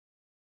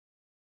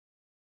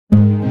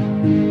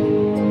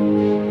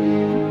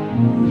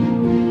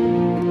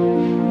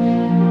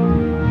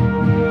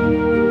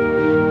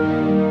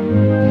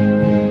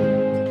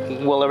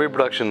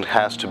production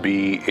has to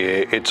be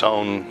its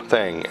own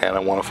thing, and I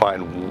want to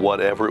find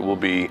whatever it will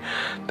be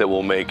that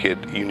will make it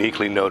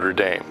uniquely Notre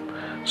Dame.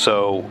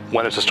 So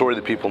when it's a story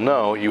that people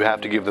know, you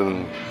have to give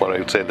them what I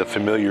would say the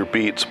familiar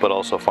beats, but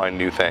also find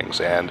new things.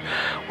 And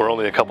we're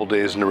only a couple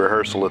days into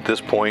rehearsal at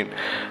this point,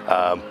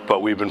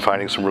 but we've been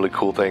finding some really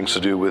cool things to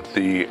do with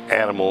the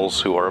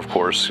animals, who are of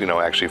course, you know,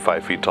 actually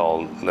 5 feet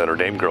tall Notre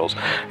Dame girls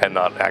and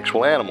not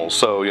actual animals.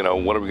 So, you know,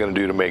 what are we going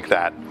to do to make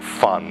that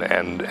fun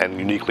and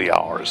uniquely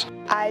ours?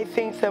 I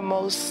think the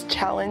most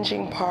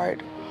challenging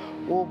part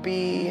will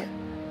be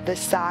the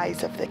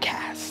size of the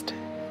cast.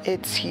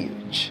 It's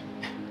huge.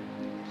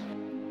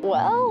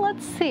 Well,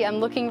 let's see. I'm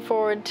looking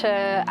forward to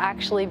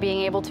actually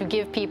being able to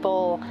give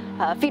people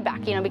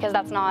feedback, you know, because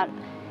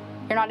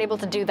you're not able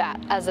to do that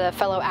as a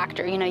fellow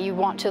actor. You know, you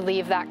want to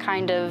leave that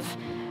kind of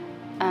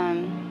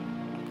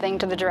thing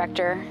to the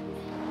director.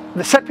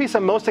 The set piece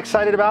I'm most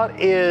excited about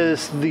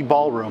is the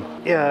ballroom.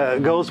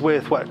 It goes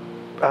with what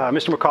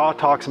Mr. McCaw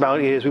talks about,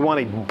 is we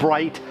want a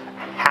bright,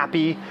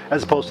 happy,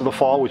 as opposed to the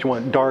fall, which we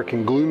want dark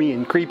and gloomy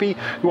and creepy.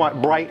 We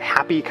want bright,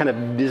 happy kind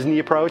of Disney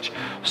approach.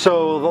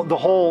 So the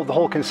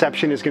whole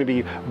conception is going to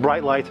be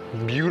bright lights,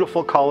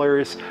 beautiful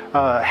colors,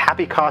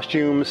 happy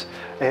costumes,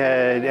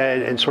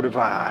 and sort of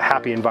a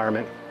happy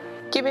environment.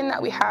 Given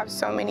that we have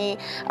so many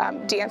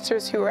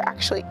dancers who are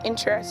actually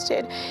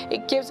interested,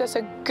 it gives us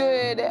a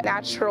good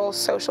natural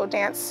social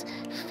dance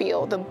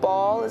feel. The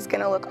ball is going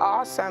to look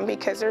awesome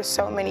because there's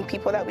so many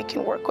people that we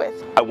can work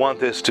with. I want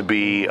this to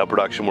be a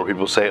production where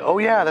people say, oh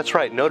yeah, that's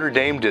right, Notre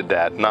Dame did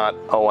that, not,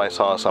 oh, I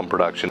saw some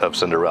production of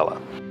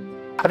Cinderella.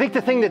 I think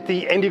the thing that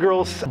the indie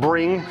girls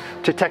bring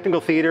to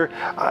technical theater,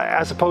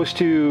 as opposed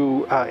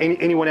to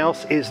anyone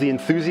else, is the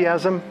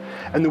enthusiasm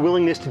and the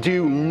willingness to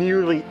do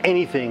nearly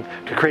anything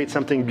to create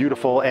something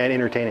beautiful and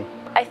entertaining.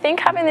 I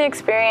think having the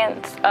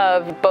experience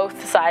of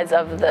both sides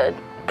of the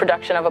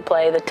production of a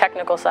play, the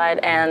technical side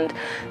and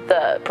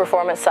the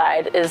performance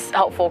side, is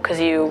helpful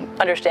because you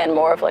understand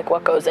more of like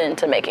what goes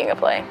into making a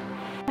play.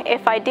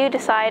 If I do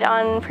decide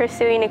on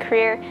pursuing a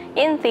career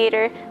in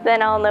theater,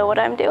 then I'll know what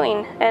I'm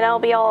doing and I'll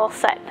be all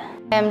set.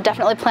 I'm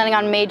definitely planning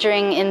on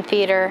majoring in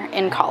theater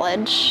in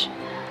college,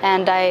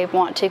 and I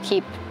want to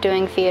keep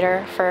doing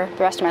theater for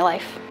the rest of my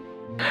life.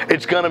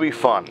 It's gonna be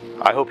fun.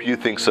 I hope you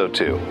think so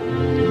too.